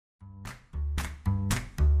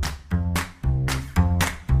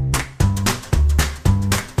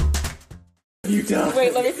you done?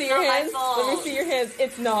 Wait, let me see your hands. Let me see your hands.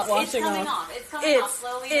 It's not washing off. It's coming off. It's coming off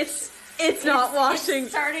slowly. It's not washing.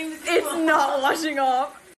 It's starting to It's not washing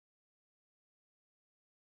off.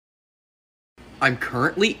 I'm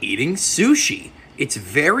currently eating sushi. It's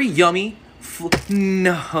very yummy.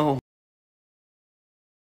 No.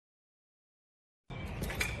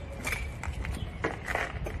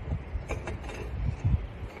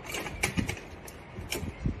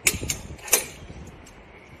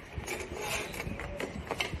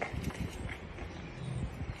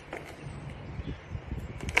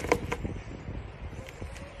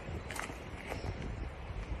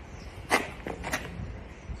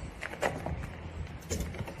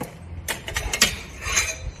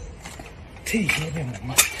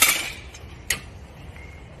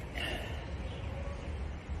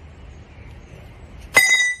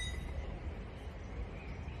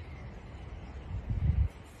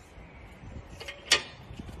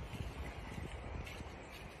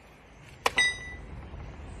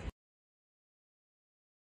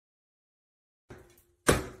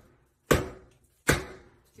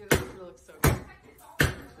 Looks so good.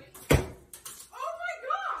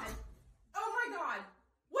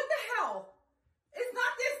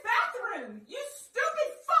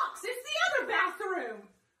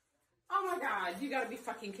 You gotta be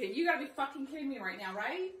fucking kidding. You gotta be fucking kidding me right now,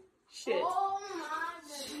 right? Shit. Oh my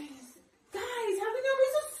goodness. Guys, how can you be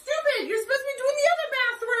so stupid? You're supposed to be doing the other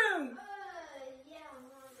bathroom. Yeah.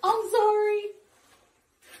 I'm sorry.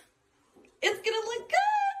 It's gonna look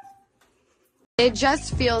good. It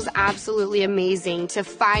just feels absolutely amazing to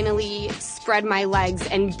finally spread my legs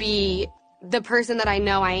and be the person that I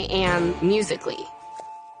know I am musically.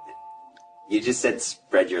 You just said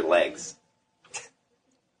spread your legs.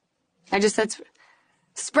 I just said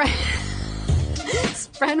spread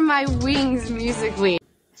my wings musically.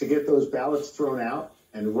 To get those ballots thrown out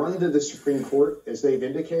and run to the Supreme Court, as they've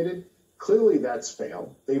indicated, clearly that's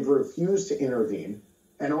failed. They've refused to intervene,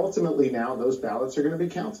 and ultimately now those ballots are going to be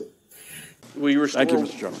counted. Will you restore, Thank you,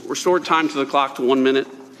 Mr. Chairman. Restore time to the clock to 1 minute?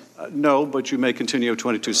 No, but you may continue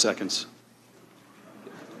 22 seconds.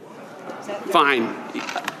 Fine.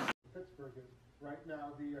 Pittsburgh is right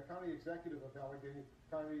now. The county executive of Allegheny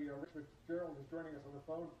County, Rich Fitzgerald, is joining us on the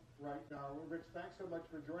phone right now. Rich, thanks so much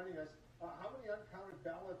for joining us. How many uncounted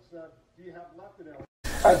ballots do you have left in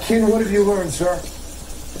Allegheny? Ken, what have you learned, sir?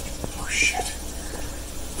 Oh, shit.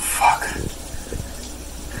 Fuck.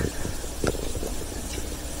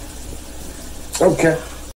 Okay.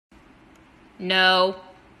 No.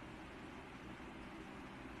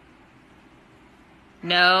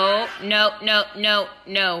 No, no, no, no,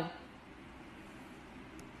 no.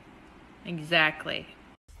 Exactly.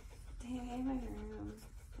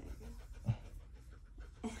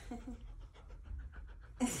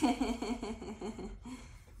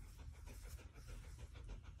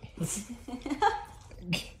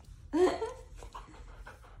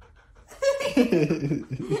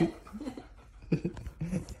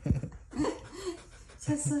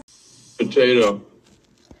 Potato.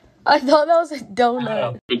 I thought that was a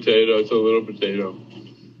donut. Potato. It's a little potato.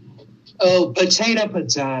 Oh,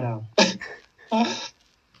 potato.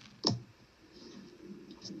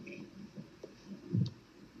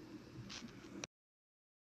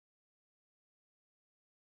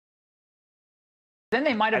 Then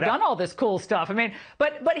they might have done all this cool stuff. I mean,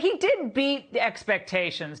 but he did beat the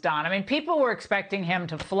expectations, Don. I mean, people were expecting him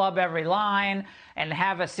to flub every line and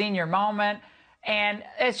have a senior moment. And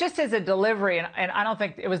it's just as a delivery, and I don't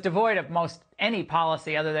think it was devoid of most any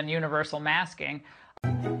policy other than universal masking.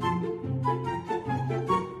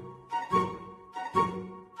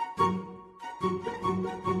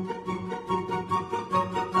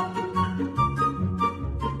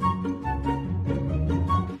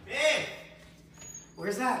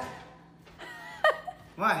 Where's that?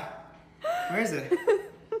 Why? Where is it? Did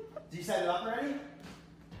you set it up already?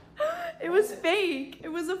 It was fake. It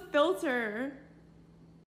was a filter.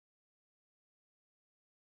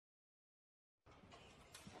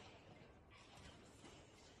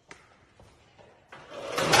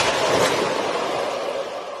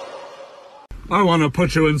 I want to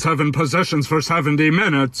put you in 7 positions for 70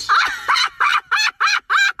 minutes.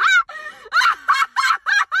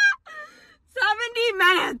 70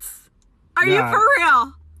 minutes. Are you for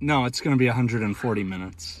real? No, it's going to be 140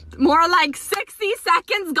 minutes. More like 60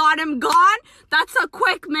 seconds got him gone. That's a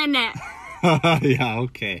quick minute. Yeah,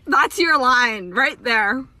 okay. That's your line right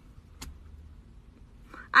there.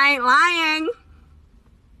 I ain't lying.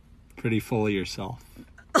 Pretty full of yourself.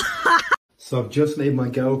 So I've just made my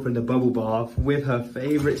girlfriend a bubble bath with her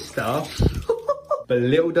favourite stuff. But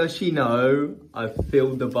little does she know, I've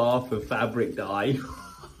filled the bath with fabric dye.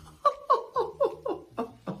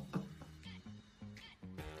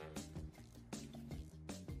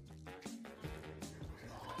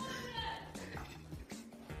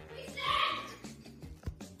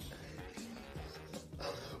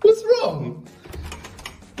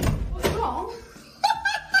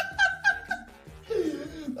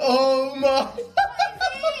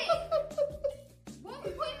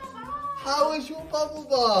 How was your bubble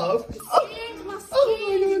bath? Oh my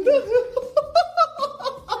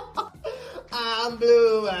god. I'm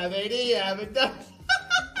blue, I'm 80, I'm a duck.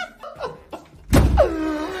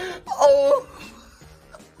 Oh.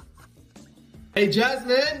 Hey,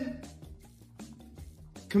 Jasmine.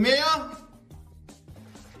 Come here.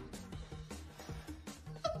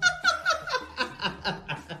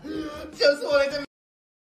 Just wanted to.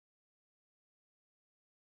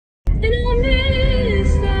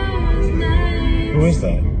 Who is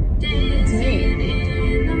that? It's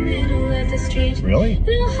me. Really?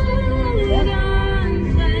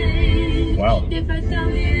 Wow.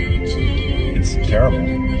 It's terrible.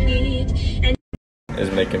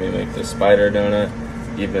 Is making me make the spider donut,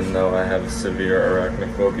 even though I have severe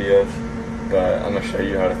arachnophobia. But I'm gonna show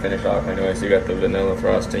you how to finish off anyway. So you got the vanilla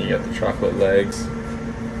frosting, you got the chocolate legs,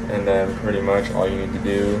 and then pretty much all you need to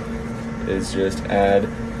do is just add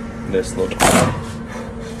this little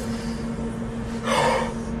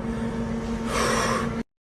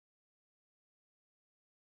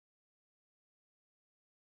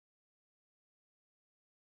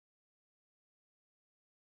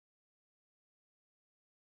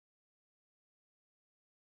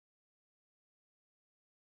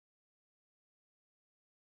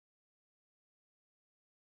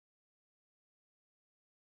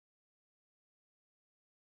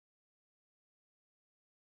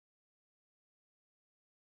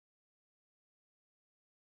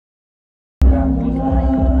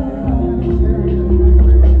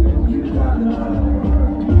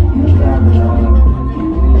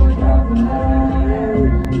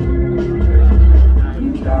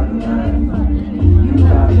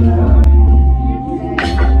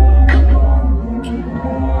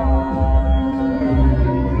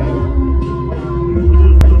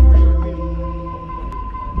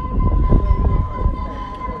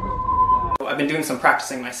I've been doing some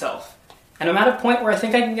practicing myself, and I'm at a point where I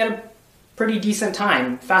think I can get a pretty decent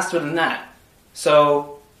time, faster than that.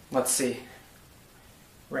 So, let's see.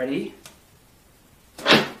 Ready?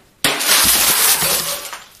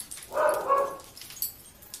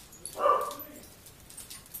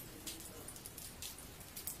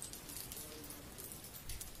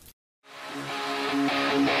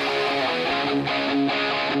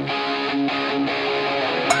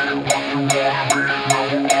 What you wanna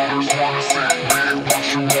be, no others wanna see me. What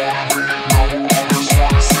you wanna be.